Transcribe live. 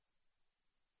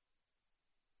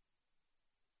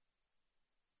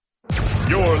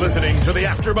You're listening to the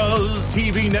AfterBuzz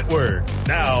TV Network,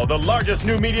 now the largest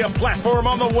new media platform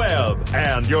on the web,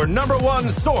 and your number one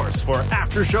source for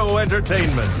after-show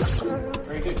entertainment.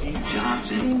 Very good, Dean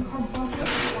Johnson.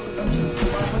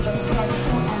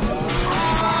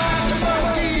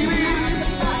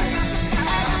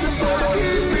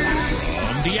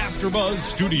 The AfterBuzz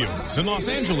Studios in Los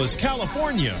Angeles,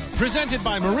 California. Presented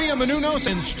by Maria Menounos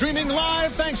and streaming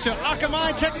live thanks to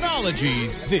Akamai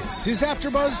Technologies. This is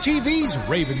AfterBuzz TV's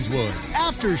Ravenswood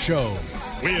After Show.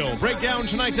 We'll break down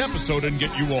tonight's episode and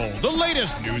get you all the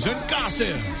latest news and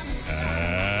gossip.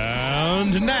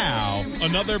 And now,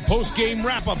 another post-game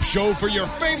wrap-up show for your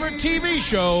favorite TV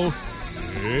show.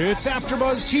 It's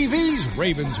AfterBuzz TV's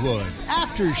Ravenswood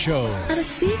After Show. A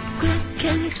secret,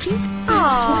 can you keep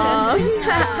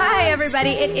Hi,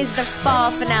 everybody. It is the fall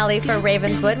finale for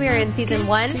Ravenswood. We are in season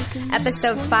 1,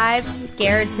 episode 5,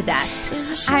 Scared to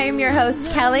Death. I am your host,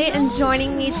 Kelly, and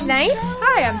joining me tonight...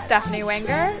 Hi, I'm Stephanie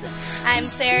Wenger. I'm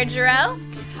Sarah Giroux.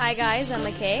 Hi, guys. I'm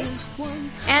McKay.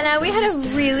 And we had a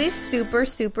really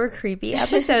super creepy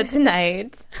episode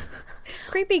tonight.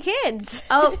 Creepy kids.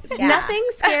 Oh, yeah. Nothing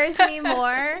scares me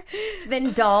more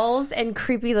than dolls and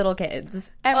creepy little kids.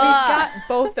 And we've got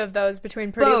both of those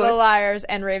between Pretty Little Liars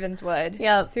and Ravenswood.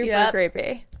 Yep. Super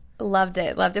creepy. Loved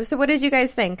it. So what did you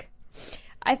guys think?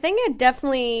 I think it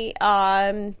definitely,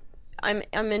 I'm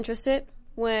interested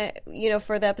when,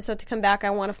 for the episode to come back. I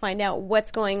want to find out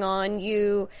what's going on.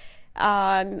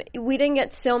 We didn't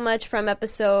get so much from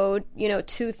episode,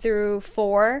 2 through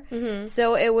 4. Mm-hmm.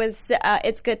 So it was,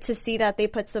 it's good to see that they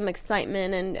put some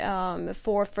excitement and,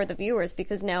 for the viewers,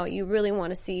 because now you really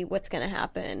want to see what's going to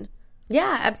happen.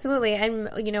 Yeah, absolutely. And,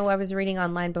 I was reading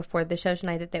online before the show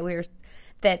tonight that they were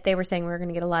saying we were going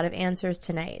to get a lot of answers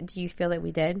tonight. Do you feel that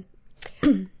we did?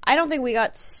 I don't think we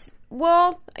got...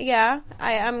 Well, yeah,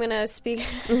 I'm going to speak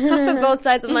on both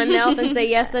sides of my mouth and say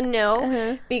yes and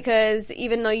no, because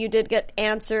even though you did get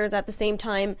answers, at the same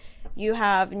time, you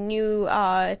have new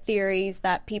theories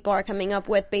that people are coming up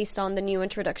with based on the new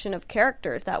introduction of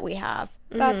characters that we have.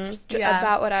 That's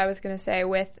about what I was going to say.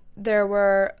 There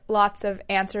were lots of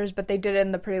answers, but they did it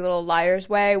in the Pretty Little Liars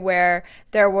way, where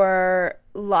there were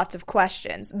lots of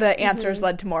questions. The answers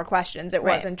led to more questions. It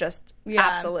wasn't just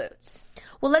absolutes.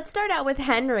 Well, let's start out with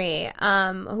Henry,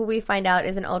 who we find out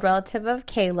is an old relative of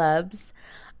Caleb's,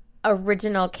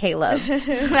 original Caleb's.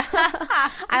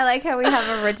 I like how we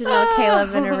have original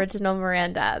Caleb and original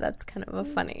Miranda. That's kind of a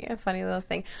funny little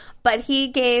thing. But he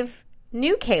gave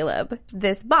new Caleb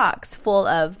this box full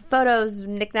of photos,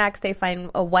 knickknacks. They find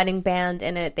a wedding band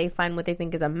in it. They find what they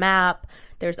think is a map.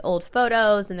 There's old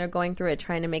photos, and they're going through it,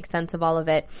 trying to make sense of all of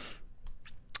it.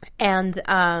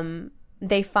 And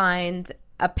they find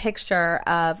a picture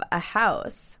of a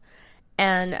house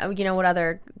and, what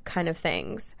other kind of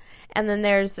things. And then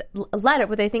there's a letter,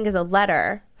 what they think is a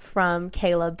letter from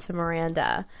Caleb to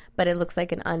Miranda, but it looks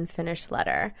like an unfinished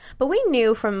letter. But we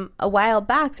knew from a while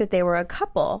back that they were a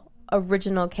couple,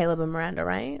 original Caleb and Miranda,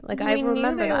 right? I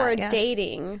remember they were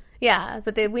dating. Yeah,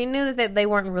 but we knew that they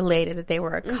weren't related, that they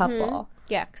were a couple.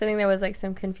 Yeah. Because I think there was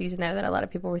some confusion there that a lot of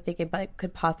people were thinking but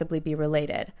could possibly be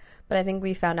related. But I think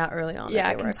we found out early on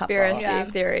that they were a couple.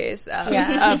 Conspiracy theories of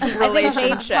I relationship.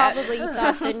 think they probably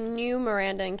thought the new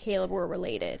Miranda and Caleb were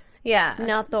related. Yeah.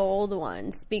 Not the old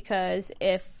ones, because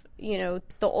if, the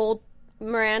old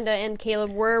Miranda and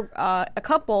Caleb were a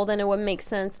couple, then it would make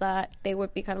sense that they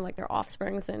would be kind of like their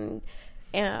offsprings and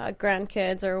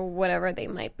grandkids or whatever they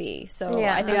might be. So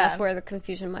I think that's where the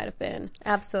confusion might have been.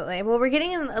 Absolutely. Well, we're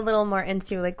getting a little more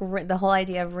into the whole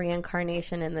idea of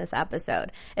reincarnation in this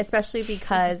episode, especially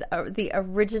because the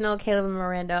original Caleb and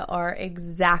Miranda are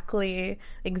exact lookalikes,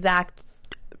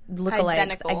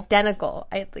 identical,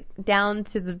 down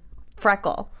to the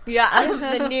freckle. Yeah. Of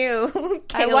the new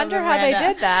Caleb I wonder how they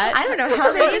did that. I don't know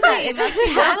how they did that.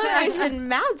 It's television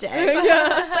magic.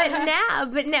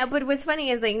 But what's funny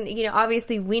is,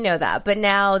 obviously we know that, but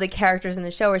now the characters in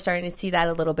the show are starting to see that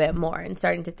a little bit more and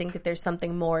starting to think that there's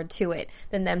something more to it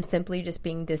than them simply just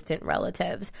being distant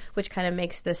relatives, which kind of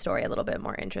makes the story a little bit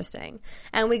more interesting.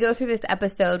 And we go through this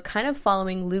episode kind of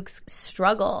following Luke's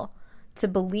struggle to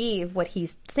believe what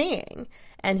he's seeing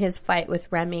and his fight with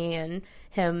Remy and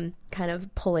him kind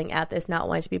of pulling at this, not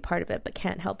wanting to be part of it, but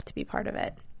can't help to be part of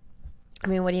it. I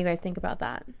mean, what do you guys think about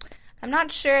that? I'm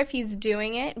not sure if he's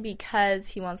doing it because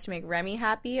he wants to make Remy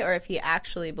happy or if he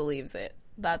actually believes it.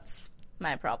 That's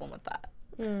my problem with that.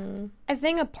 I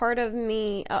think a part of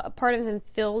him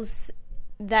feels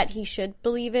that he should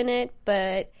believe in it,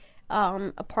 but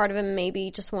a part of him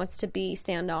maybe just wants to be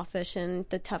standoffish and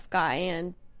the tough guy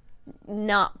and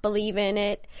not believe in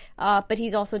it. But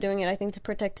he's also doing it, I think, to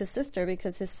protect his sister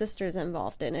because his sister's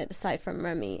involved in it, aside from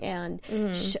Remy. And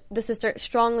the sister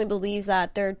strongly believes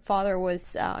that their father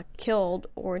was killed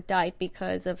or died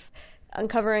because of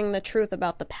uncovering the truth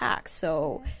about the pack.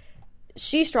 So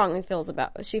she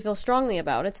feels strongly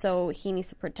about it, so he needs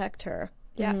to protect her.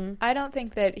 Yeah. I don't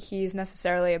think that he's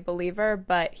necessarily a believer,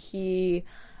 but he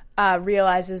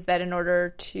realizes that in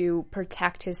order to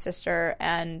protect his sister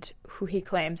and who he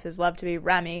claims his love to be,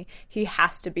 Remy, he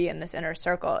has to be in this inner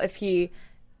circle. If he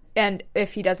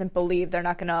doesn't believe, they're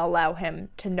not going to allow him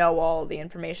to know all the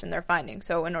information they're finding.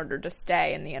 So in order to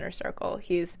stay in the inner circle,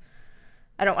 he's,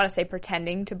 I don't want to say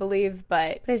pretending to believe,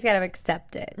 but he's got to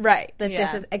accept it. Right.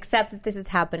 Accept that this is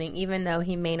happening, even though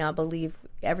he may not believe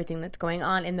everything that's going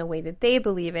on in the way that they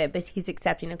believe it, but he's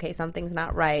accepting, okay, something's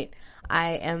not right.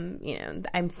 I'm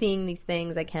seeing these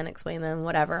things. I can't explain them,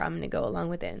 whatever. I'm going to go along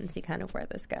with it and see kind of where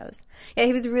this goes. Yeah,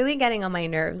 he was really getting on my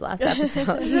nerves last episode.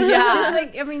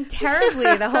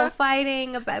 Terribly. The whole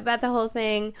fighting about the whole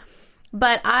thing.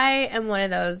 But I am one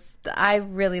of those, I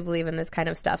really believe in this kind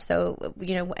of stuff. So,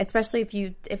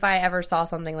 especially if I ever saw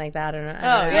something like that. I don't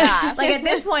know. Yeah. Like at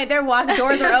this point, their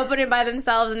doors are opening by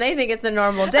themselves and they think it's a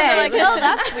normal day. They're like, oh,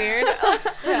 that's weird.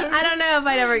 I don't know if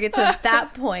I'd ever get to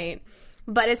that point.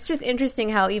 But it's just interesting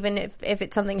how even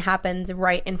if something happens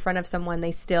right in front of someone,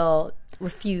 they still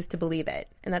refuse to believe it.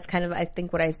 And that's kind of, I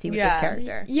think, what I see with this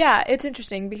character. Yeah, it's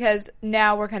interesting because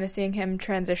now we're kind of seeing him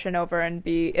transition over and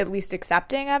be at least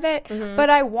accepting of it. Mm-hmm. But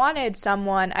I wanted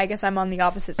someone, I guess I'm on the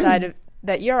opposite side of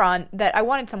that you're on, that I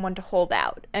wanted someone to hold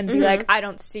out and be like, I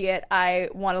don't see it, I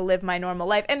want to live my normal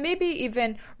life, and maybe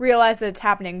even realize that it's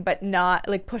happening but not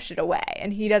like push it away.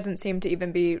 And he doesn't seem to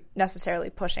even be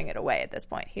necessarily pushing it away at this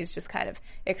point. He's just kind of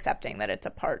accepting that it's a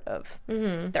part of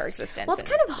their existence. Well, it's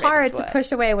kind of hard to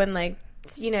push away when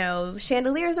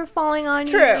chandeliers are falling on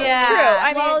you. True.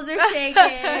 I mean, walls are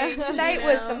shaking. Tonight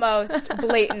was the most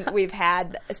blatant we've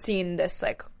seen this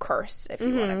like curse, if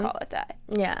you want to call it that.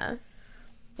 Yeah.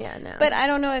 Yeah, no. But I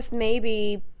don't know if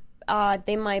maybe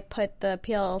they might put the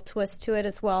PL twist to it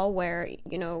as well, where,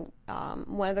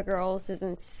 one of the girls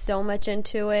isn't so much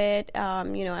into it,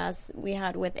 as we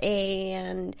had with A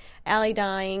and Allie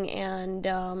dying.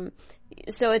 And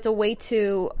so it's a way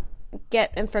to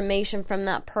get information from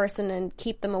that person and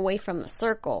keep them away from the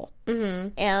circle. Mm-hmm.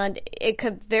 And it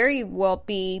could very well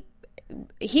be,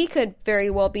 he could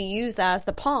very well be used as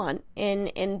the pawn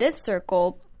in this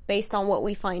circle, based on what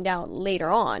we find out later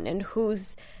on and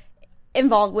who's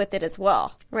involved with it as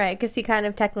well. Right, because he kind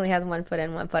of technically has one foot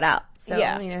in, one foot out. So,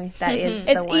 that is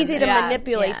it's easy to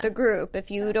manipulate the group if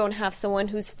you don't have someone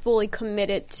who's fully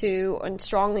committed to and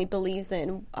strongly believes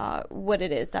in what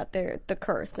it is that the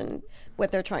curse and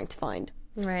what they're trying to find.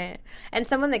 Right. And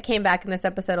someone that came back in this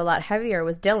episode a lot heavier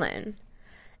was Dylan,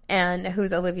 and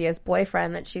who's Olivia's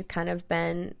boyfriend that she's kind of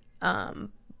been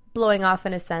blowing off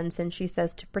in a sense, and she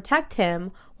says to protect him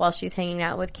while she's hanging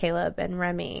out with Caleb and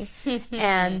Remy.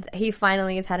 And he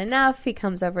finally has had enough. He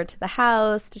comes over to the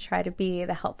house to try to be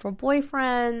the helpful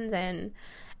boyfriend and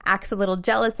acts a little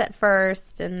jealous at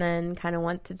first, and then kind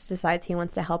of decides he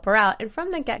wants to help her out. And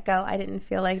from the get-go, I didn't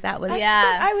feel like that was...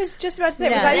 I was just about to say,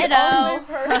 was I the only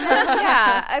person?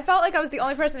 Yeah, I felt like I was the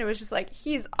only person who was just like,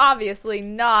 he's obviously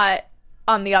not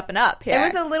on the up and up here.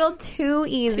 It was a little too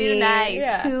easy. Too nice.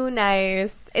 Yeah. Too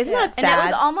nice. Isn't that sad? And it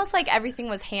was almost like everything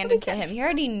was handed to him. He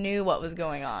already knew what was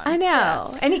going on. I know.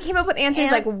 Yeah. And he came up with answers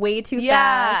way too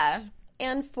fast.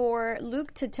 And for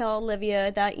Luke to tell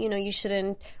Olivia that, you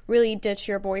shouldn't really ditch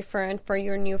your boyfriend for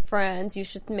your new friends. You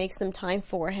should make some time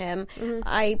for him.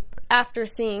 Mm-hmm. After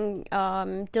seeing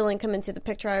Dylan come into the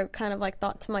picture, I kind of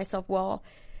thought to myself, well,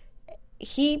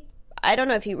 I don't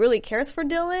know if he really cares for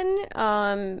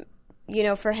Dylan.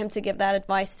 For him to give that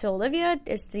advice to Olivia,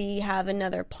 does he have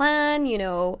another plan,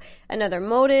 another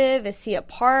motive? Is he a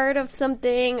part of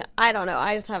something? I don't know.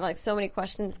 I just have so many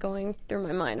questions going through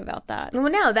my mind about that.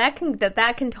 Well, no, that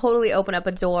can totally open up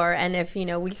a door. And if,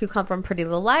 we could come from Pretty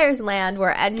Little Liars land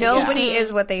where nobody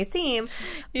is what they seem.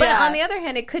 But on the other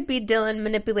hand, it could be Dylan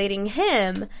manipulating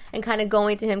him and kind of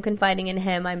going to him, confiding in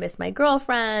him, I miss my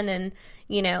girlfriend, and,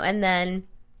 and then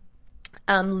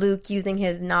Luke using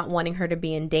his not wanting her to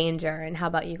be in danger, and how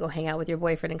about you go hang out with your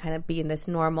boyfriend and kind of be in this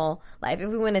normal life, if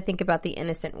we want to think about the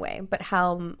innocent way. But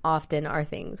how often are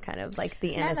things kind of like the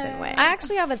innocent way? I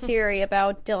actually have a theory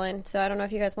about Dylan, so I don't know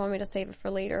if you guys want me to save it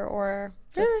for later or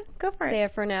just go for say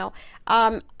it for now.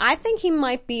 I think he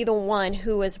might be the one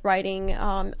who is writing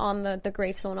on the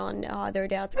gravestone, on their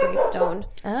dad's gravestone.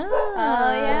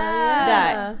 Oh yeah.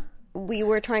 That we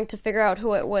were trying to figure out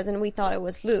who it was, and we thought it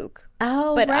was Luke.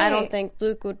 Oh, but right. I don't think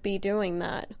Luke would be doing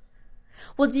that.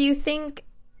 Well, do you think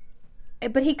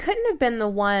But he couldn't have been the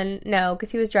one. No,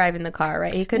 because he was driving the car,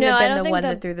 right? He couldn't have been the one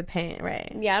that threw the paint,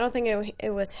 right? Yeah, I don't think it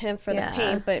was him for the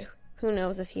paint, but who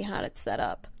knows if he had it set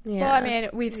up. Yeah. Well, I mean,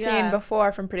 we've seen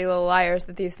before from Pretty Little Liars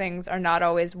that these things are not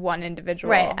always one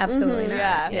individual. Right, absolutely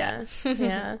not. Yeah.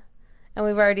 Yeah. And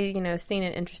we've already, seen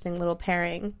an interesting little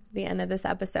pairing at the end of this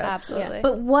episode. Absolutely.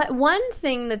 But one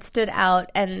thing that stood out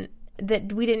and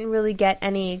that we didn't really get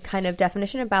any kind of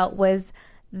definition about was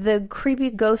the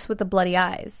creepy ghost with the bloody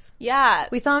eyes. Yeah.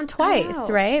 We saw him twice,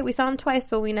 right? We saw him twice,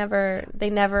 but they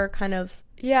never kind of...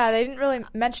 Yeah, they didn't really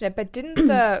mention it, but didn't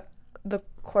the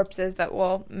corpses that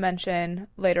we'll mention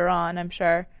later on, I'm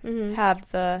sure, have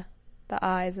the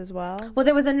eyes as well? Well,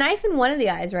 there was a knife in one of the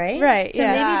eyes, right? Right, so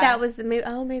maybe that was the Maybe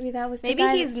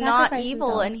guy he's that not sacrificed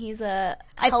evil himself. and he's a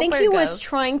I think he helper was ghost.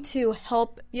 trying to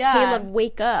help Caleb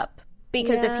wake up.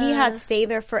 Because if he had stayed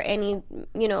there for any,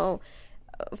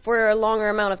 for a longer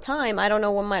amount of time, I don't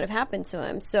know what might have happened to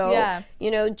him. So,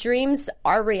 dreams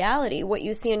are reality. What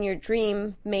you see in your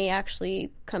dream may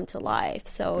actually come to life.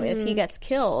 So if he gets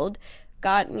killed,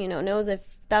 God, knows if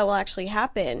that will actually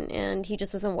happen, and he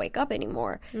just doesn't wake up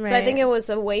anymore. Right. So I think it was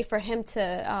a way for him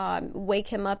to wake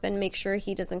him up and make sure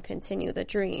he doesn't continue the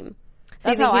dream. So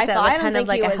That's how I thought. I kind of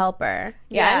like a helper.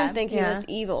 Yeah, I didn't think he was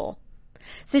evil.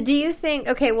 So do you think,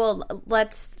 okay, well,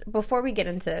 before we get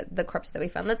into the corpse that we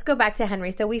found, let's go back to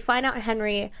Henry. So we find out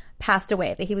Henry passed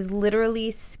away, that he was literally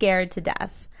scared to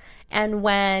death. And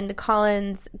when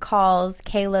Collins calls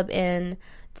Caleb in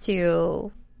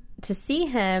to see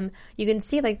him, you can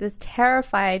see like this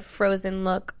terrified, frozen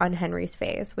look on Henry's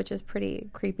face, which is pretty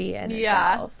creepy in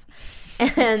itself.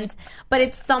 But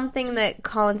it's something that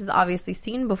Collins has obviously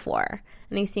seen before.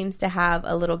 And he seems to have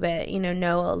a little bit,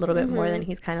 know a little bit more than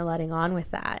he's kind of letting on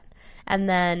with that. And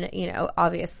then,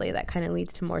 obviously that kind of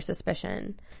leads to more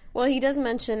suspicion. Well, he does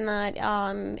mention that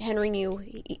Henry knew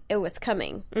it was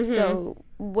coming. So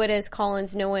what does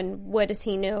Collins know, and what does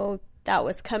he know that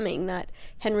was coming that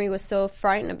Henry was so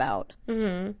frightened about?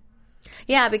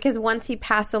 Yeah, because once he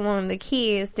passed along the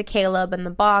keys to Caleb and the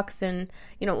box and,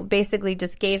 basically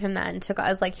just gave him that and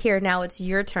I was like, here, now it's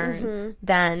your turn.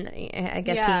 Then I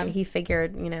guess he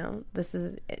figured, this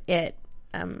is it.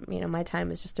 My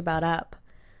time is just about up.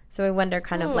 So I wonder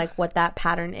kind of like what that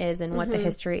pattern is and what the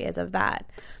history is of that.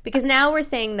 Because now we're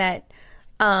saying that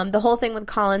the whole thing with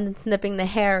Collins and snipping the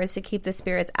hair is to keep the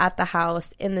spirits at the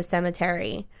house in the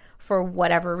cemetery for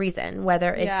whatever reason,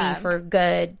 whether it be for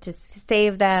good to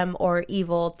save them or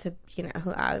evil to,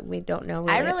 we don't know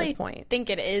really at this point. I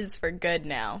think it is for good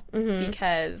now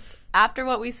because after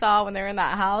what we saw when they were in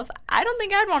that house, I don't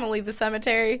think I'd want to leave the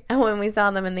cemetery. And when we saw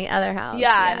them in the other house.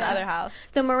 Yeah, in the other house.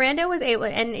 So Miranda was able,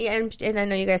 and I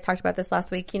know you guys talked about this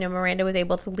last week, Miranda was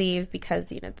able to leave because,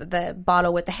 the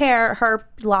bottle with the hair, her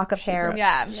lock of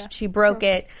hair, she broke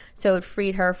it, so it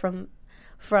freed her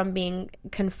from being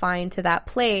confined to that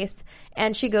place,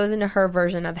 and she goes into her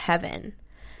version of heaven.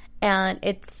 And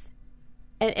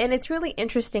it's really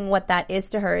interesting what that is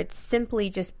to her. It's simply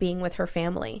just being with her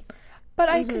family. But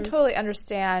I can totally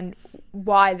understand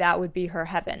why that would be her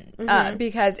heaven.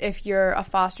 Because if you're a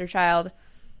foster child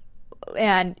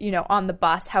and, on the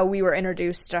bus, how we were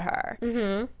introduced to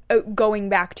her, going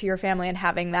back to your family and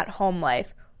having that home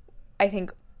life, I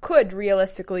think could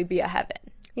realistically be a heaven.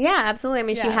 Yeah, absolutely. I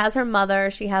mean, she has her mother,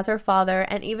 she has her father,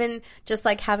 and even just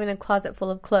like having a closet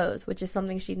full of clothes, which is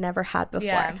something she'd never had before.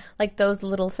 Yeah. Like those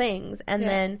little things. And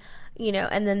then,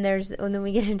 and then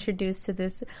we get introduced to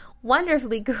this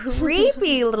wonderfully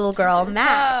creepy little girl,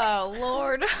 Max. Oh,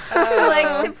 Lord. Who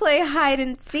likes to play hide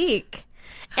and seek.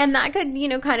 And that could,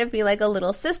 kind of be like a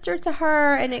little sister to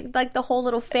her and like the whole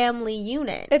little family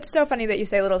unit. It's so funny that you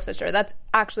say little sister. That's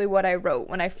actually what I wrote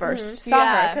when I first saw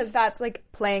her, because that's like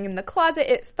playing in the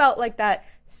closet. It felt like that,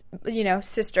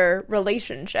 sister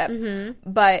relationship.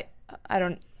 But I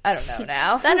don't know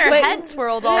now. Then her head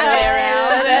swirled all the way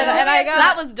around, and I got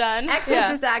that was done.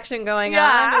 Exorcist action going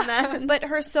on. And then But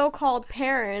her so-called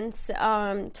parents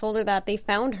told her that they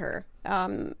found her,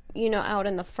 out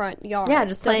in the front yard. Yeah,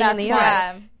 just playing in the yard.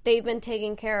 Yeah. They've been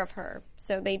taking care of her.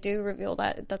 So they do reveal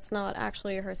that that's not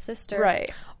actually her sister.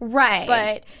 Right.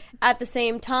 But at the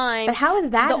same time... But how is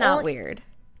that not weird?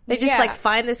 They just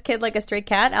find this kid like a stray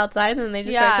cat outside and then they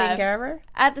just start taking care of her?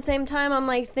 At the same time, I'm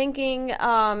like thinking...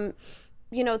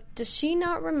 does she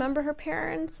not remember her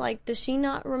parents? Like, does she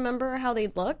not remember how they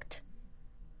looked?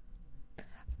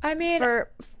 I mean...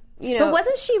 But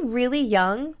wasn't she really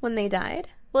young when they died?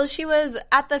 Well, she was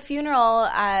at the funeral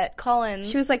at Collins.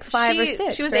 She was like 5 or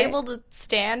 6, She was right? able to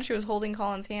stand. She was holding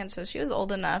Collins' hand, so she was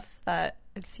old enough that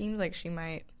it seems like she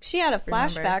might She had a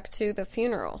flashback to the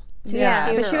funeral. Yeah,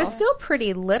 but she funeral. was still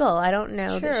pretty little. I don't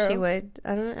know that she True.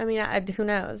 would. Who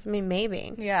knows? I mean,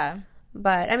 maybe. Yeah.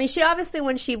 But I mean, she obviously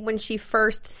when she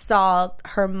first saw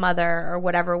her mother or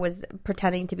whatever was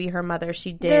pretending to be her mother,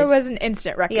 she did. There was an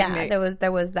instant recognition. Yeah,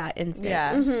 there was that instant.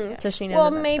 Yeah. So she knows.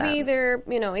 Well, that that's maybe them.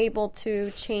 they're able to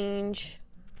change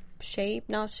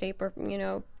not shape, or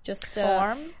just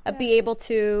Form? be able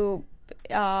to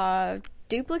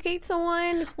duplicate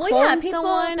someone, Well, clone yeah, people-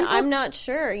 someone. I'm not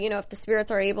sure, if the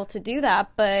spirits are able to do that,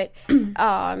 but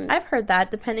I've heard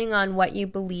that depending on what you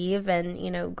believe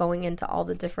and, going into all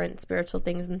the different spiritual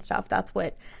things and stuff, that's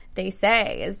what they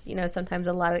say is, sometimes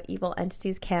a lot of evil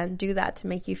entities can do that to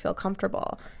make you feel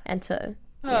comfortable and to,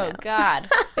 Oh, God.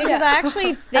 because I actually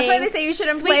think That's why they say you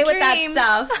shouldn't play with dreams.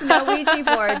 that stuff. No Ouija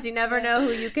boards. You never know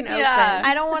who you can open.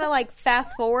 I don't want to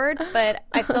fast forward, but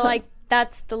I feel like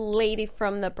that's the lady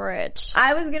from the bridge.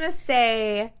 I was going to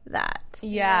say that.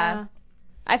 Yeah.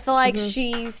 I feel like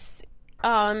she's,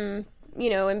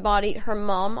 embodied her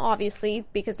mom, obviously,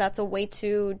 because that's a way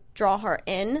to draw her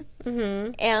in,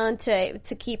 and to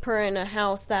keep her in a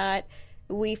house that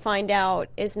we find out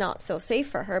is not so safe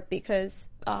for her because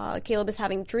Caleb is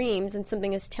having dreams and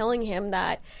something is telling him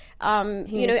that, I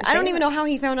don't even know how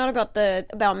he found out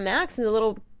about Max and the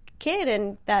little kid,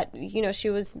 and that she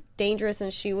was dangerous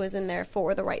and she was in there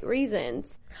for the right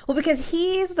reasons. Well, because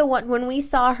he's the one, when we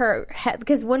saw her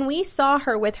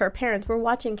with her parents, we're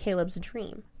watching Caleb's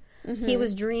dream. He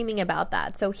was dreaming about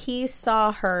that. So he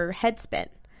saw her head spin.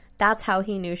 That's how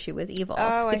he knew she was evil.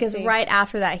 Oh, I because see. right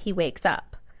after that, he wakes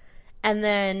up. And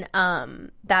then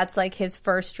that's his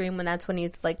first dream, that's when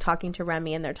he's talking to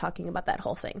Remy and they're talking about that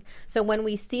whole thing. So when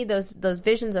we see those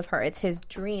visions of her, it's his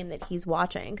dream that he's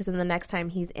watching, because then the next time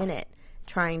he's in it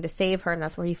trying to save her, and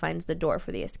that's where he finds the door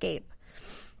for the escape.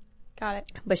 Got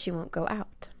it. But she won't go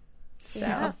out. So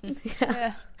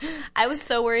Yeah. I was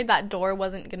so worried that door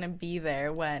wasn't going to be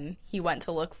there when he went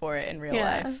to look for it in real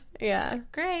life. Yeah.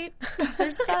 Great.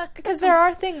 They're stuck. Because there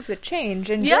are things that change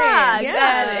in Yeah, dreams.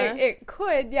 exactly. And it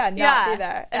could, not be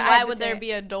there. And I why have would to there say-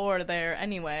 be a door there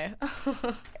anyway?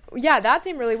 Yeah, that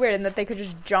seemed really weird, and that they could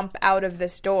just jump out of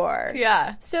this door.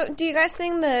 Yeah. So, do you guys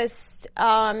think this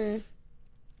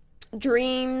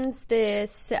dreams,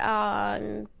 this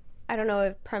I don't know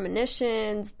if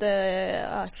premonitions,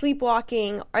 the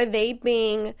sleepwalking, are they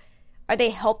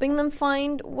helping them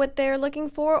find what they're looking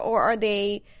for, or are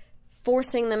they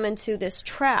forcing them into this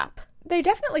trap? They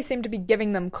definitely seem to be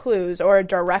giving them clues or a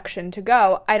direction to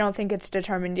go. I don't think it's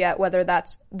determined yet whether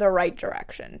that's the right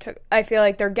direction. I feel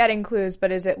like they're getting clues,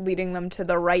 but is it leading them to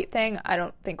the right thing? I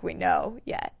don't think we know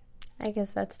yet. I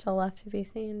guess that's still left to be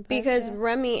seen. But Because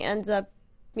Remy ends up,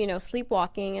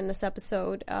 sleepwalking in this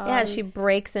episode. yeah, she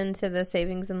breaks into the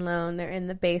savings and loan. They're in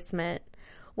the basement,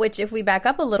 which if we back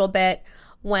up a little bit,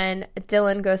 when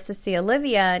Dylan goes to see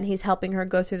Olivia and he's helping her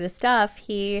go through the stuff,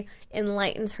 he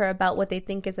enlightens her about what they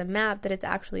think is a map, that it's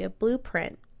actually a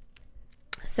blueprint.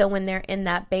 So when they're in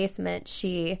that basement,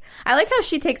 I like how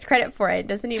she takes credit for it.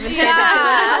 Doesn't even say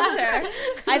that Dylan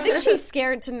asked her. I think she's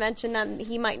scared to mention that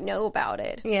he might know about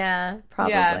it. Yeah,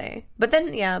 probably.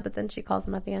 Yeah. But then she calls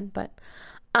him at the end. But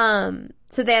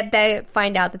so they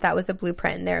find out that was a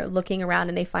blueprint, and they're looking around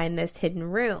and they find this hidden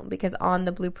room, because on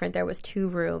the blueprint there was 2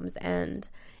 rooms and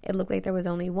it looked like there was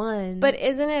only one. But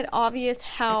isn't it obvious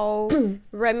how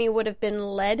Remy would have been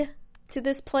led to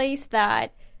this place,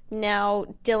 that now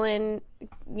Dylan,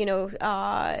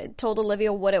 told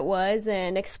Olivia what it was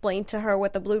and explained to her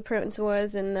what the blueprints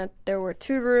was, and that there were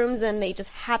 2 rooms, and they just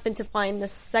happened to find the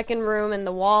second room in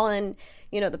the wall, and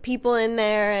the people in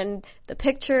there, and the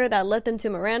picture that led them to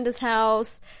Miranda's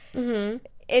house. Mm-hmm.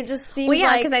 It just seems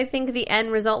because I think the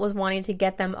end result was wanting to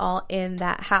get them all in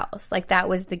that house. That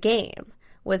was the game,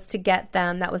 was to get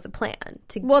them. That was the plan.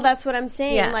 Well, that's what I'm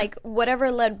saying. Yeah.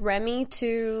 Whatever led Remy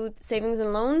to savings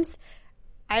and loans,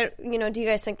 do you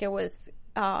guys think it was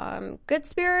good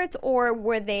spirits, or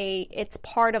were it's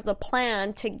part of the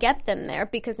plan to get them there,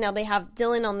 because now they have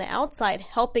Dylan on the outside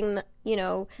helping,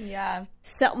 Yeah.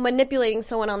 manipulating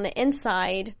someone on the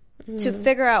inside to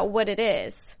figure out what it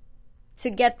is, to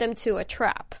get them to a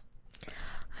trap.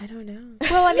 I don't know.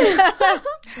 Well,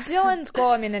 Dylan's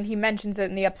goal, and he mentions it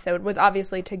in the episode, was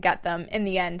obviously to get them in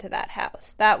the end to that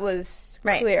house. That was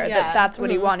clear, Yeah. that's what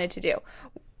he wanted to do.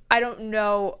 I don't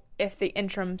know if the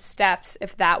interim steps,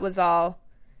 if that was all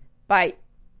by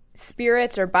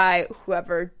spirits or by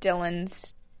whoever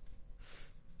Dylan's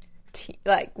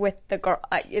with the girl.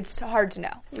 It's hard to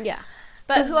know. Yeah.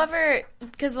 But whoever,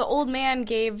 because the old man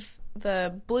gave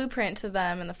the blueprint to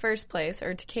them in the first place,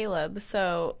 or to Caleb,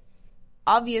 so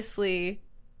obviously,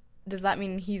 does that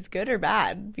mean he's good or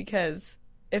bad? Because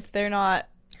if they're not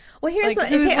Well, here's Like, what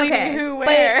who's okay, leaving who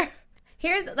where?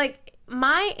 Here's like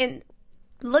in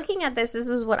looking at this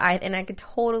is what and I could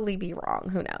totally be wrong.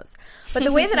 Who knows? But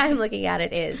the way that I'm looking at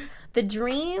it is the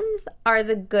dreams are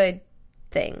the good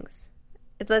things.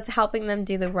 It's us helping them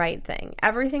do the right thing.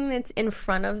 Everything that's in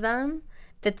front of them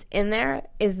that's in there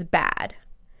is bad.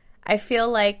 I feel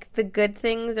like the good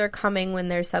things are coming when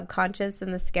they're subconscious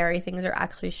and the scary things are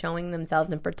actually showing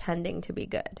themselves and pretending to be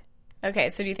good.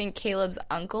 Okay, so do you think Caleb's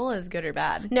uncle is good or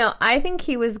bad? No, I think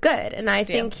he was good. And I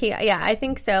think I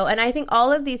think so. And I think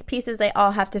all of these pieces, they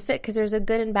all have to fit because there's a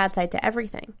good and bad side to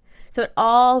everything. So it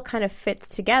all kind of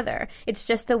fits together. It's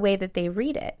just the way that they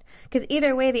read it. Because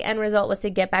either way, the end result was to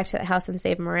get back to that house and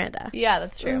save Miranda. Yeah,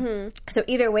 that's true. Mm-hmm. So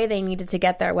either way, they needed to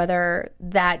get there, whether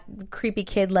that creepy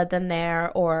kid led them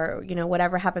there or, you know,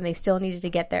 whatever happened, they still needed to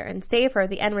get there and save her.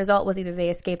 The end result was either they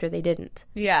escaped or they didn't.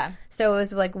 Yeah. So it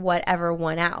was like whatever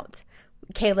won out.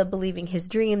 Caleb believing his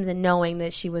dreams and knowing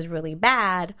that she was really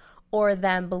bad, or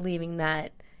them believing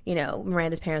that, you know,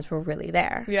 Miranda's parents were really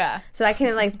there. Yeah. So I kind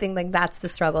of like think like that's the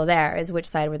struggle there, is which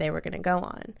side were they were going to go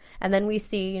on. And then we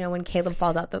see, you know, when Caleb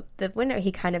falls out the window,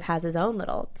 he kind of has his own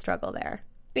little struggle there.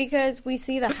 Because we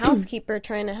see the housekeeper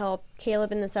trying to help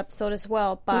Caleb in this episode as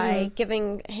well by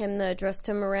giving him the address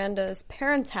to Miranda's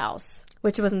parents' house.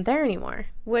 Which wasn't there anymore.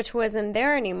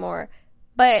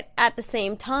 But at the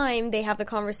same time, they have the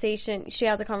conversation. She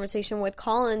has a conversation with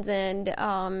Collins,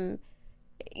 and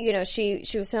you know, she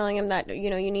was telling him that, you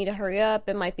know, you need to hurry up.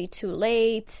 It might be too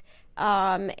late.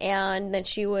 And then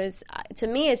she was, to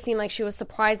me, it seemed like she was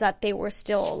surprised that they were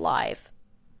still alive.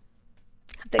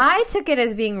 I took it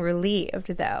as being relieved,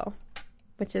 though,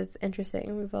 which is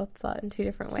interesting. We both saw it in two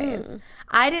different ways.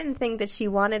 I didn't think that she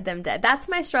wanted them dead. That's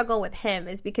my struggle with him,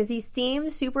 is because he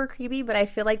seems super creepy, but I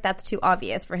feel like that's too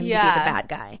obvious for him to be the bad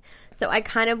guy. So I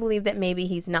kind of believe that maybe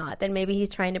he's not. That maybe he's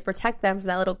trying to protect them from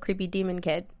that little creepy demon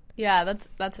kid. Yeah,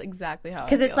 that's exactly how I feel.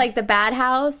 Because it's like the bad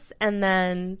house and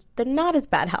then the not as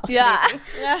bad house. Yeah.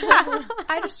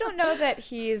 I just don't know that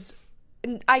he's...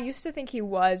 I used to think he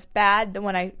was bad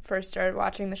when I first started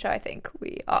watching the show. I think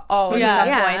we all at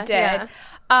some point did.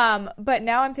 Yeah. But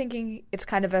now I'm thinking it's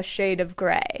kind of a shade of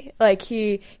gray. Like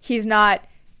he's not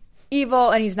evil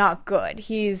and he's not good.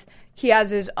 He has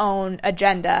his own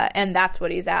agenda and that's what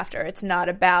he's after. It's not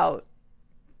about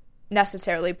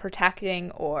necessarily protecting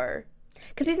or...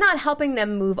 Because he's not helping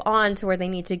them move on to where they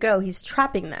need to go. He's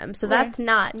trapping them. So that's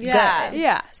not good.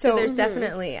 Yeah. So there's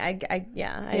definitely, I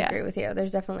agree with you.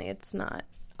 There's definitely, it's not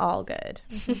all good.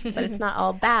 But it's not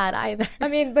all bad either. I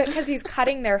mean, but because he's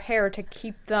cutting their hair to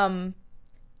keep them,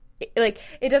 like,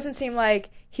 it doesn't seem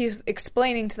like he's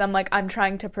explaining to them, like, I'm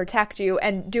trying to protect you,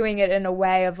 and doing it in a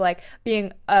way of, like,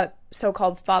 being a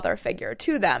so-called father figure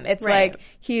to them. It's like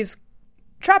he's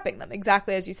trapping them,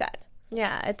 exactly as you said.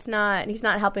 Yeah, it's not, he's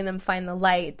not helping them find the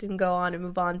light and go on and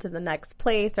move on to the next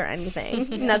place or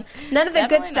anything. None of the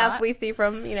good stuff we see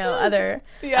from, you know, other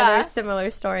similar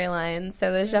storylines.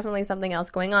 So there's definitely something else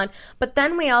going on. But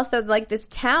then we also, like, this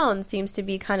town seems to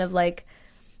be kind of like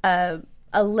a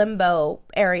limbo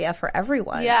area for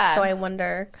everyone. Yeah. So I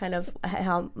wonder kind of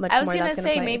how much more that's going to I was going to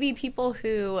say, play. maybe people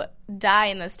who die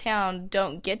in this town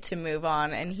don't get to move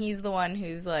on, and he's the one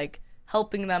who's, like,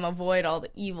 helping them avoid all the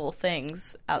evil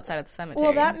things outside of the cemetery.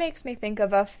 Well, that makes me think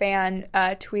of a fan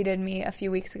tweeted me a few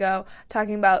weeks ago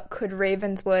talking about, could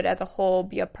Ravenswood as a whole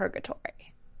be a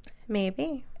purgatory?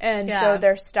 Maybe. And so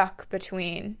they're stuck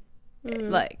between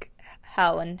like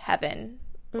hell and heaven.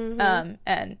 And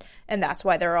that's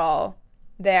why they're all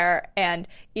there. And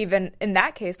even in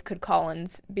that case, could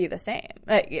Collins be the same?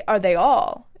 Like, are they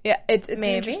all? Yeah, it's an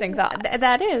interesting thought.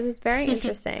 That is. It's very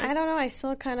interesting. I don't know. I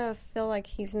still kind of feel like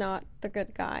he's not the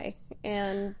good guy.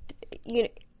 And, you know,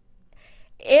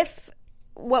 if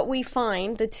what we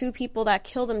find, the two people that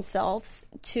killed themselves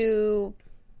to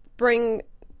bring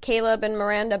Caleb and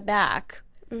Miranda back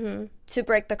to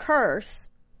break the curse,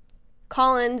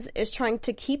 Collins is trying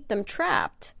to keep them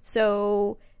trapped.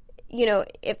 So, you know,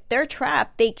 if they're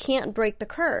trapped, they can't break the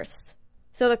curse.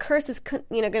 So the curse is,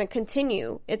 you know, going to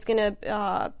continue. It's going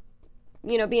to,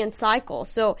 you know, be in cycle.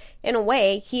 So in a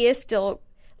way, he is still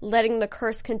letting the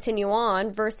curse continue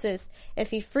on, versus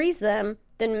if he frees them,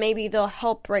 then maybe they'll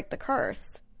help break the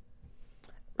curse.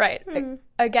 Right.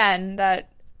 Again, that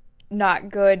not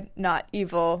good, not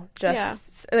evil,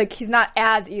 just like he's not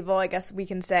as evil, I guess we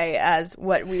can say, as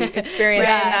what we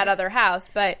experienced in that other house.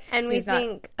 But and we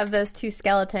think of those two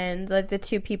skeletons, like the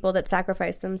two people that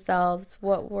sacrificed themselves.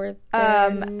 What were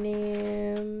their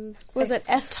names? Was it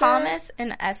Esther? Thomas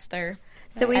and Esther.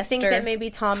 So we think that maybe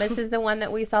Thomas is the one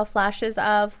that we saw flashes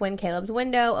of when Caleb's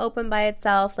window opened by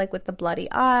itself, like with the bloody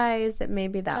eyes. That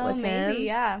maybe that was him. Maybe,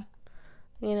 yeah.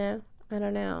 You know. I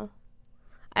don't know.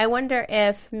 I wonder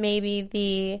if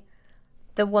maybe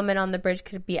the woman on the bridge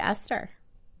could be Esther.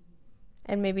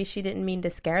 And maybe she didn't mean to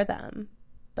scare them.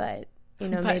 But,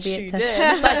 maybe But she it's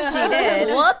did. But she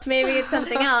did. Whoops. Maybe it's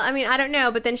something else. I mean, I don't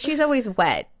know. But then she's always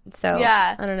wet. So,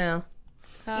 Yeah. I don't know.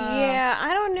 Yeah,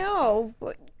 I don't know.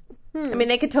 I mean,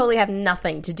 they could totally have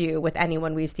nothing to do with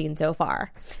anyone we've seen so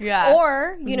far. Yeah.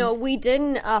 Or, we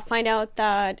didn't find out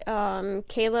that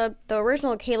the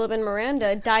original Caleb and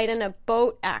Miranda died in a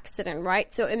boat accident,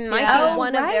 right? So it might Yeah. be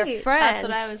one of their right. friends. That's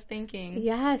what I was thinking.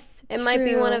 Yes. It might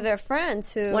be true. one of their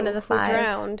friends who One of the who 5.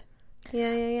 drowned.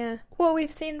 Yeah. Well,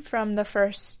 we've seen from the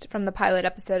pilot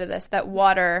episode of this that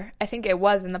water, I think it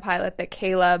was in the pilot that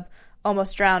Caleb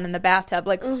almost drowned in the bathtub.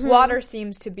 Like, water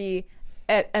seems to be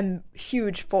a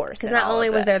huge force. Because not only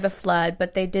was there the flood,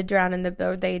 but they did drown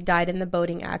they died in the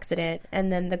boating accident,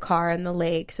 and then the car in the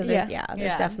lake. So there's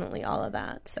definitely all of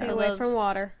that. So. Stay away from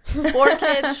water. 4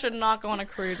 kids should not go on a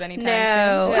cruise anytime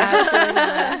No, soon. absolutely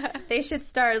not. They should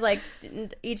start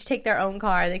each take their own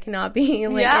car. They cannot be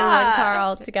in one car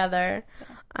all together.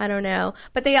 I don't know.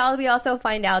 But we also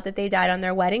find out that they died on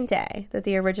their wedding day, that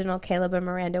the original Caleb and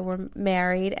Miranda were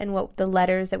married, and what the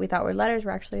letters that we thought were letters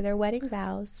were actually their wedding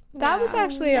vows. That was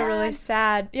actually a really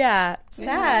sad.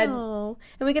 Oh.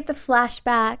 And we get the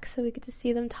flashback, so we get to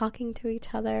see them talking to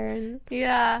each other and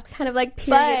Yeah. kind of like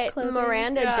period But clothing.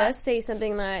 Miranda does say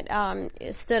something that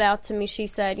stood out to me. She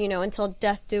said, until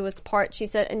death do us part. She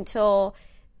said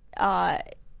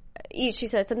she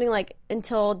said something like,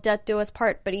 until death do us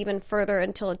part, but even further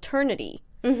until eternity.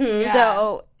 Yeah.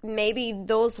 So maybe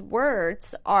those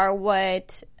words are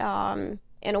what, in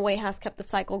a way, has kept the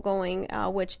cycle going,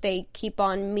 which they keep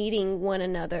on meeting one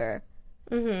another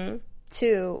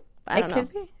to, I don't know.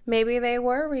 Could be. Maybe they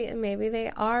maybe they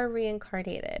are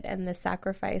reincarnated, and the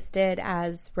sacrifice did,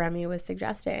 as Remy was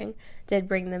suggesting, did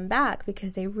bring them back,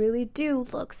 because they really do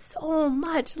look so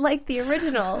much like the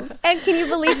originals. And can you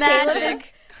believe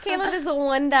Caleb is the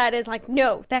one that is like,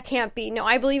 no, that can't be. No,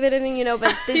 I believe it in,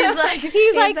 but he's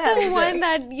like the one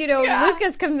that, Luke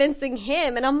is convincing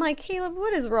him. And I'm like, Caleb,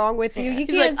 what is wrong with you? You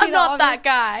He's like, I'm not that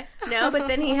guy. No, but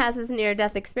then he has his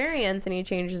near-death experience, and he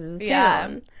changes his tune.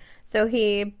 Yeah. So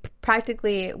he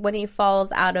practically, when he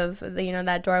falls out of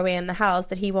that doorway in the house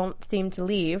that he won't seem to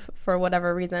leave for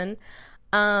whatever reason,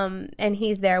 and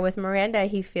he's there with Miranda,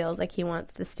 he feels like he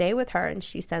wants to stay with her, and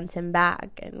she sends him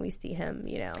back, and we see him,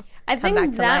 I come back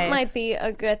think to that life. might be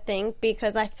a good thing,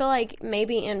 because I feel like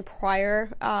maybe in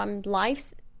prior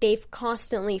lives, they've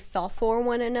constantly fell for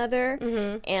one another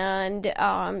and,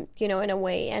 in a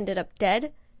way ended up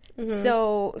dead.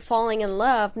 So falling in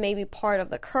love may be part of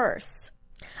the curse.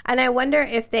 And I wonder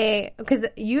if because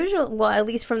at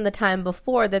least from the time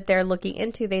before that they're looking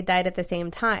into, they died at the same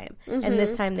time. And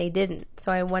this time they didn't.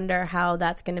 So I wonder how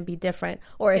that's going to be different,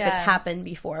 or if it's happened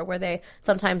before, where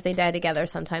sometimes they die together,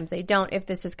 sometimes they don't, if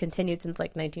this has continued since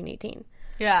 1918.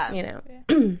 Yeah.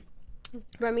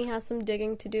 Remy has some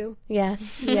digging to do. Yes,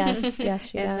 she In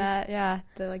does. that,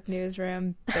 the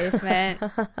newsroom basement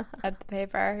at the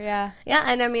paper, Yeah,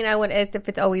 and I mean,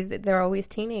 they're always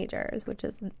teenagers, which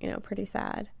is, pretty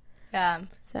sad. Yeah.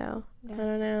 So, I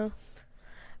don't know.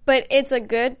 But it's a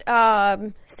good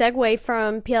segue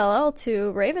from PLL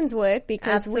to Ravenswood,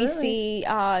 because we Absolutely. see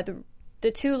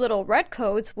the 2 little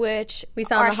redcoats, which We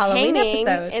saw in are the Halloween hanging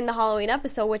episode. in the Halloween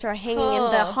episode, which are hanging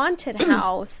in the haunted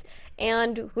house.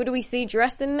 And who do we see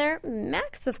dressed in there?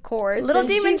 Max, of course. Little And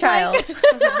demon she's child. like-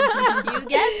 You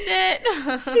guessed it.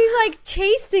 she's like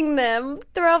chasing them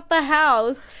throughout the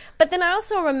house. But then I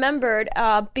also remembered,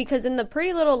 because in the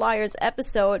Pretty Little Liars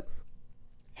episode,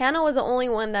 Hannah was the only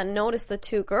one that noticed the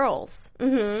 2 girls.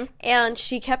 Mm-hmm. And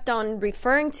she kept on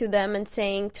referring to them and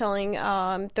telling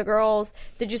the girls,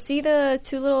 did you see the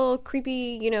 2 little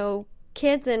creepy,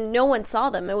 kids? And no one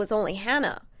saw them. It was only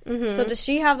Hannah. Mm-hmm. So does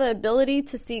she have the ability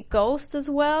to see ghosts as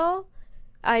well?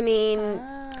 I mean...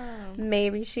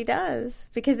 Maybe she does,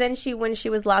 because then when she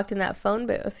was locked in that phone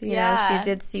booth, she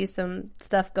did see some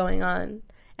stuff going on,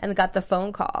 and got the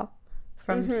phone call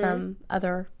from some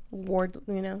other ward,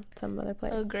 some other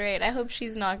place. Oh, great. I hope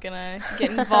she's not going to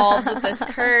get involved with this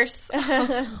curse.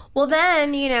 Well,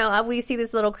 then, we see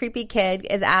this little creepy kid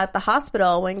is at the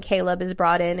hospital when Caleb is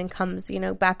brought in and comes,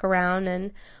 back around,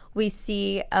 and we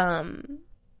see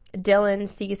Dylan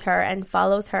sees her and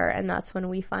follows her, and that's when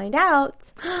we find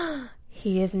out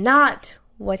he is not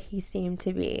what he seemed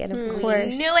to be. And of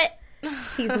course, Knew it.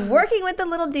 he's working with the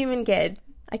little demon kid.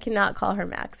 I cannot call her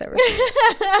Max ever.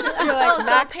 You're like, So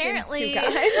Max apparently, seems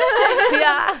too kind.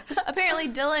 yeah. Apparently,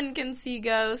 Dylan can see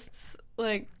ghosts.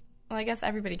 I guess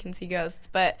everybody can see ghosts,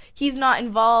 but he's not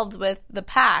involved with the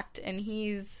pact, and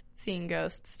he's seeing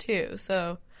ghosts too.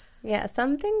 So Yeah,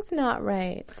 something's not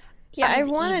right. Yeah, I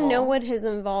Something's want to evil. know what his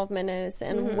involvement is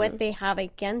and what they have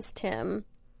against him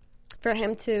for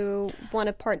him to want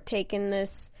to partake in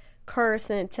this curse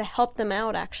and to help them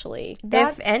out, actually.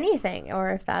 If anything,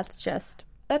 or if that's just...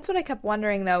 That's what I kept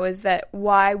wondering, though, is that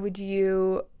why would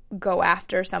you go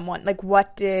after someone? Like,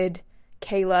 what did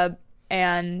Caleb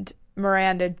and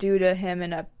Miranda do to him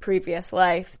in a previous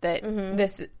life that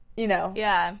this, you know,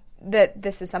 Yeah. that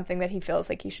this is something that he feels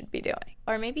like he should be doing?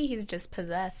 Or maybe he's just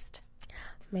possessed.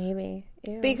 Maybe.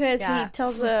 Ew. Because Yeah. he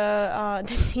tells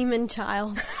the demon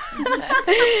child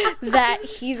that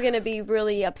he's going to be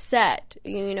really upset.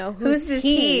 You know, who's this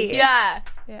he? he? Yeah.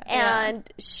 And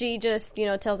she just, you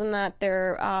know, tells him that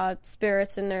their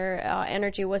spirits and their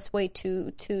energy was way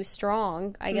too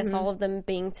strong. I guess all of them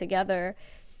being together.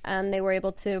 And they were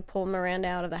able to pull Miranda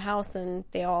out of the house, and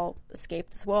they all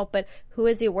escaped as well. But who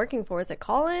is he working for? Is it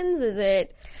Collins? Is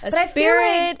it a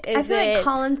spirit? I feel like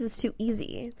Collins is too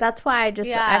easy. That's why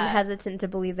I'm hesitant to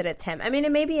believe that it's him. I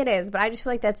mean, maybe it is, but I just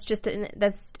feel like that's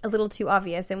a little too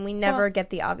obvious, and we never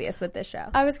get the obvious with this show.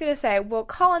 I was going to say, well,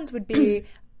 Collins would be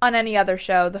on any other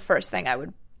show the first thing I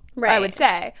would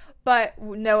say. But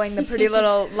knowing the Pretty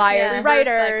Little Liars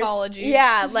writers, psychology.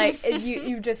 yeah, like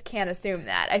you just can't assume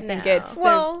that. I think it's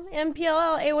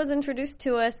MPLL. It was introduced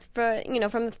to us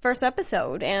from the first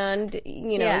episode, and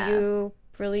you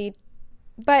really.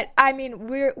 But I mean,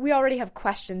 we already have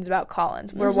questions about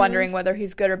Collins. We're wondering whether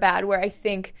he's good or bad. Where I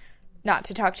think, not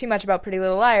to talk too much about Pretty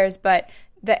Little Liars, but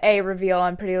the A reveal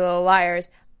on Pretty Little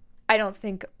Liars, I don't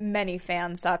think many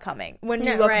fans saw coming. When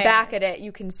you look back at it,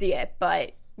 you can see it,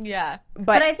 but. Yeah.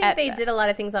 But I think they did a lot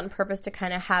of things on purpose to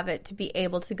kind of have it to be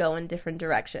able to go in different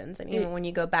directions. And even when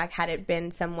you go back, had it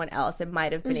been someone else, it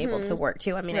might have been able to work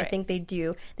too. I mean, I think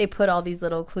they put all these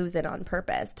little clues in on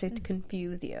purpose to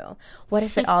confuse you. What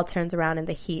if it all turns around and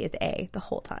the he is A the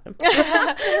whole time?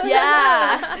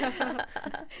 Yeah.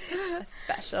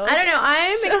 Special. I don't know.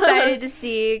 I'm excited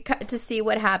to see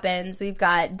what happens. We've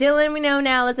got Dylan, we know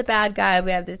now, is a bad guy.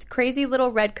 We have this crazy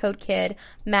little red coat kid,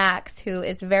 Max, who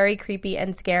is very creepy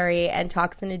and scary and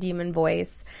talks in a demon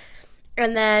voice.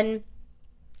 And then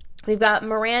we've got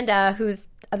Miranda, who's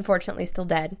unfortunately still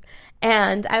dead.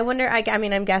 And I wonder, I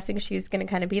mean, I'm guessing she's going to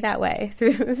kind of be that way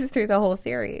through the whole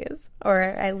series, or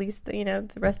at least, the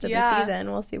rest of the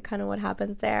season. We'll see kind of what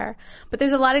happens there. But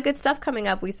there's a lot of good stuff coming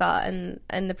up we saw in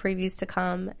the previews to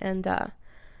come. And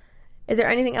is there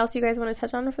anything else you guys want to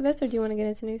touch on for this, or do you want to get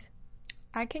into news?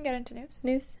 I can get into news.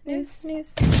 News.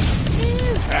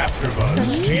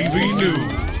 AfterBuzz TV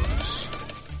News.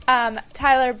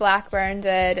 Tyler Blackburn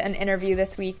did an interview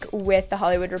this week with The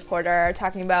Hollywood Reporter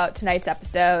talking about tonight's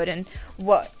episode and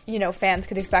what, fans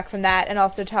could expect from that, and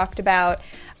also talked about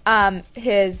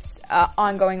his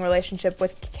ongoing relationship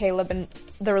with Caleb and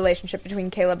the relationship between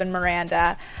Caleb and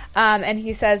Miranda. And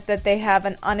he says that they have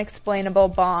an unexplainable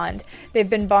bond. They've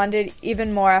been bonded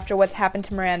even more after what's happened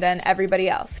to Miranda and everybody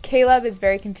else. Caleb is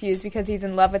very confused because he's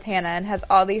in love with Hannah and has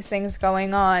all these things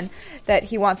going on that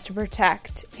he wants to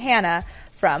protect Hannah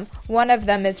from. One of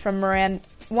them is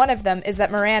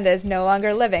that Miranda is no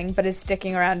longer living, but is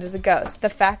sticking around as a ghost. The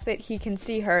fact that he can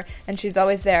see her and she's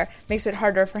always there makes it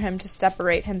harder for him to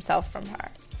separate himself from her.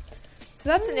 So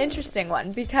that's an interesting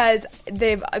one, because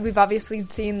we've obviously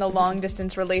seen the long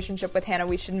distance relationship with Hannah.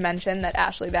 We should mention that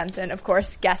Ashley Benson, of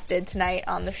course, guested tonight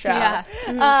on the show. Yeah.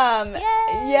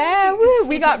 Woo,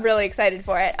 we got really excited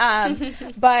for it.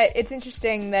 But it's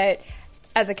interesting that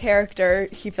as a character,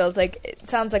 he feels like it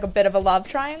sounds like a bit of a love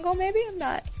triangle. Maybe, I'm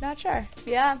not sure.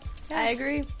 Yeah, I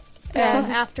agree.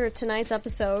 After tonight's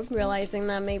episode, realizing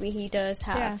that maybe he does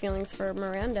have feelings for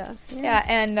Miranda. Yeah,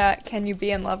 and can you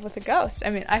be in love with a ghost? I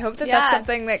mean, I hope that's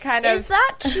something that kind of... Is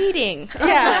that cheating? Yeah,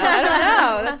 I don't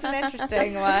know. That's an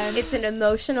interesting one. It's an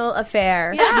emotional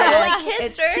affair. Yeah, he kissed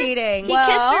it's her. Cheating. He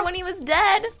kissed her when he was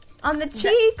dead. On the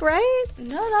cheek, right?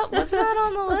 No, that wasn't that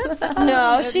on the lips.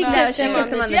 No, she kissed him on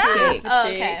the cheek. Oh,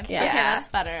 okay. Yeah. Okay, that's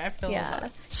better. I feel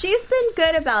better. She's been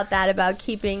good about that, about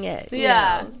keeping it. You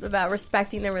know, about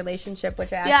respecting the relationship,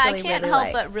 which I actually I can't really help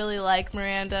like. but really like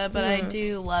Miranda, but I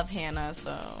do love Hannah,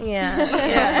 so.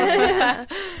 Yeah.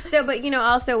 So, but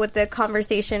also with the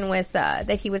conversation with that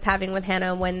he was having with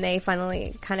Hannah when they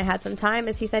finally kind of had some time,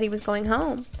 is he said he was going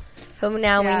home. But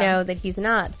now we know that he's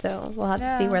not, so we'll have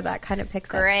to see where that kind of picks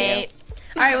up too. All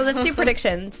right, well, let's do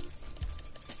predictions.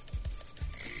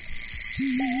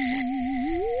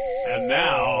 And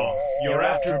now, your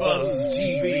AfterBuzz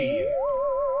TV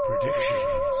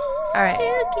predictions. All right.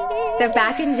 So we're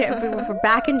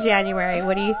back in January.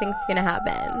 What do you think's going to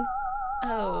happen?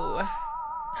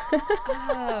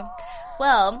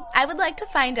 Well, I would like to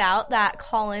find out that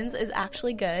Collins is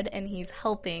actually good and he's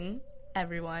helping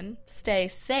everyone stay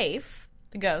safe.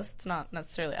 The ghosts, not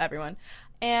necessarily everyone.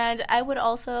 And I would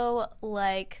also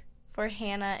like for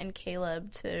Hannah and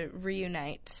Caleb to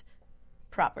reunite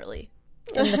properly.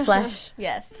 In the flesh.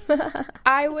 Yes.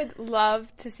 I would love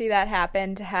to see that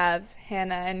happen, to have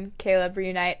Hannah and Caleb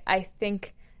reunite. I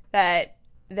think that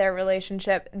their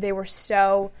relationship, they were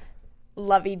so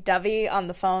lovey-dovey on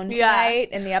the phone tonight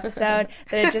in the episode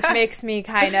that it just makes me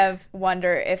kind of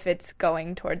wonder if it's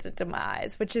going towards a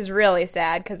demise, which is really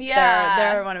sad because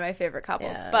they're one of my favorite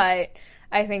couples. Yeah. But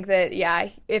I think that,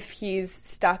 if he's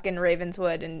stuck in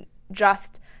Ravenswood and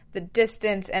just the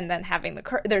distance and then having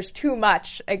there's too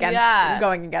much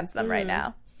going against them right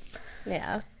now.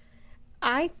 Yeah.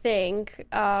 I think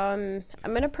I'm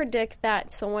going to predict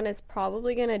that someone is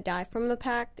probably going to die from the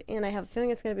pact, and I have a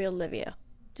feeling it's going to be Olivia,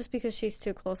 just because she's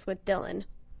too close with Dylan.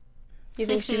 You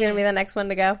think she's going to be the next one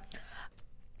to go?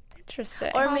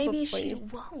 Interesting. Or maybe she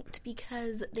won't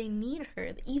because they need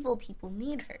her. The evil people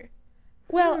need her.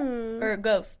 Well, or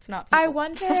ghosts, not people. I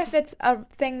wonder if it's a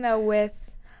thing, though, with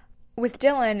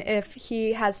Dylan, if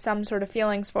he has some sort of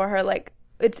feelings for her. Like,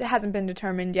 it hasn't been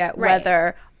determined yet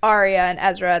whether Arya and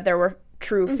Ezra, there were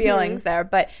true feelings there.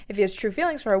 But if he has true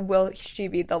feelings for her, will she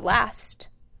be the last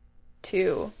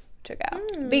to go?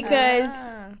 Because,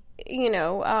 I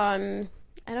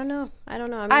don't know. I don't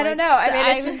know. I mean,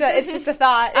 it's just a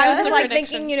thought. I was just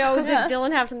thinking, did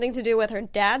Dylan have something to do with her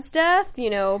dad's death?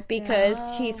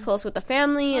 Because he's close with the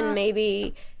family, and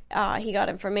maybe he got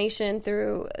information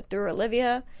through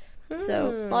Olivia. So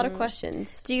a lot of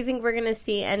questions. Do you think we're going to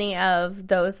see any of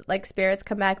those spirits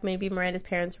come back? Maybe Miranda's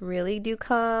parents really do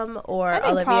come, or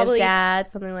Olivia's dad,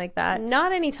 something like that.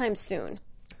 Not anytime soon.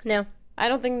 No. I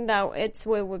don't think that it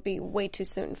would be way too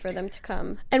soon for them to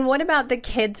come. And what about the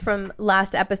kids from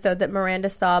last episode that Miranda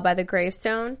saw by the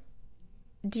gravestone?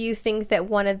 Do you think that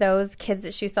one of those kids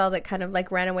that she saw that kind of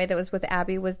ran away that was with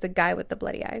Abby was the guy with the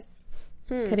bloody eyes?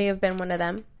 Could he have been one of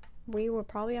them? We would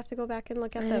probably have to go back and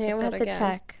look at the episode again. We'll have to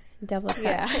check. Double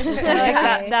check.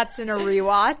 Yeah. That's in a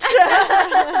rewatch.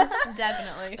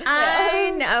 Definitely.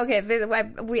 I know. Okay,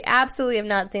 we absolutely have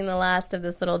not seen the last of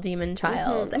this little demon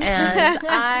child. And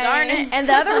darn it. And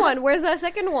the other one, where's the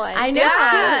second one? I know.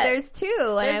 Yeah. There's two.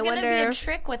 There's going to be a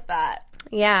trick with that.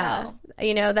 Yeah.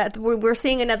 So. That we're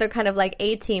seeing another kind of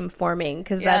A-team forming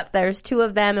because there's two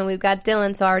of them and we've got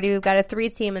Dylan, so already we've got a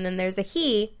 3-team, and then there's a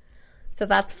he. So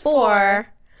that's 4.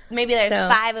 Maybe there's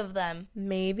 5 of them.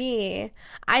 Maybe.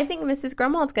 I think Mrs.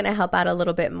 Grumwald's going to help out a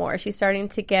little bit more. She's starting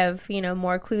to give,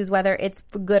 more clues, whether it's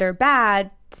good or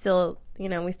bad. Still,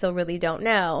 we still really don't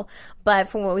know. But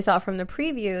from what we saw from the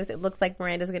previews, it looks like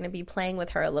Miranda's going to be playing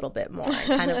with her a little bit more,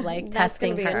 kind of That's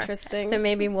testing gonna be her. Interesting. So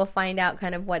maybe we'll find out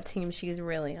kind of what team she's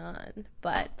really on.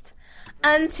 But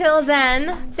until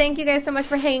then, thank you guys so much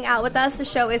for hanging out with us. The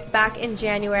show is back in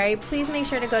January. Please make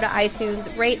sure to go to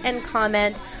iTunes, rate and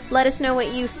comment. Let us know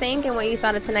what you think and what you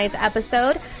thought of tonight's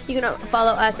episode. You can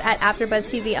follow us at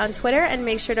AfterBuzzTV on Twitter, and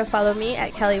make sure to follow me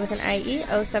at Kelly with an IE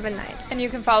 079. And you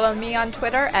can follow me on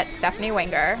Twitter at Stephanie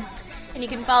Wenger. And you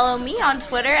can follow me on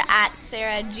Twitter at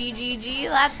SarahGGG.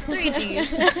 That's 3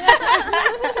 G's.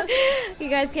 You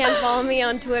guys can follow me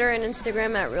on Twitter and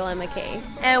Instagram at RealMK.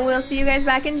 And we'll see you guys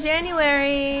back in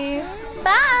January. Bye.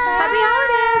 Happy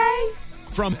holidays.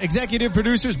 From executive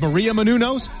producers Maria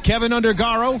Menounos, Kevin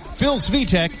Undergaro, Phil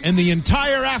Svitek, and the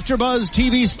entire AfterBuzz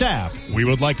TV staff, we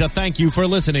would like to thank you for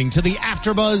listening to the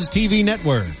AfterBuzz TV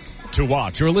network. To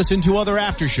watch or listen to other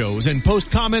after shows and post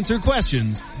comments or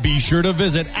questions, be sure to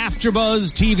visit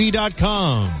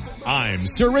AfterBuzzTV.com. I'm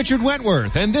Sir Richard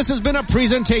Wentworth, and this has been a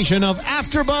presentation of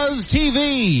AfterBuzz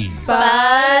TV.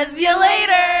 Buzz you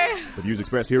later! The views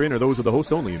expressed herein are those of the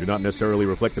hosts only and do not necessarily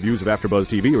reflect the views of AfterBuzz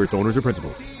TV or its owners or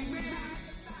principals.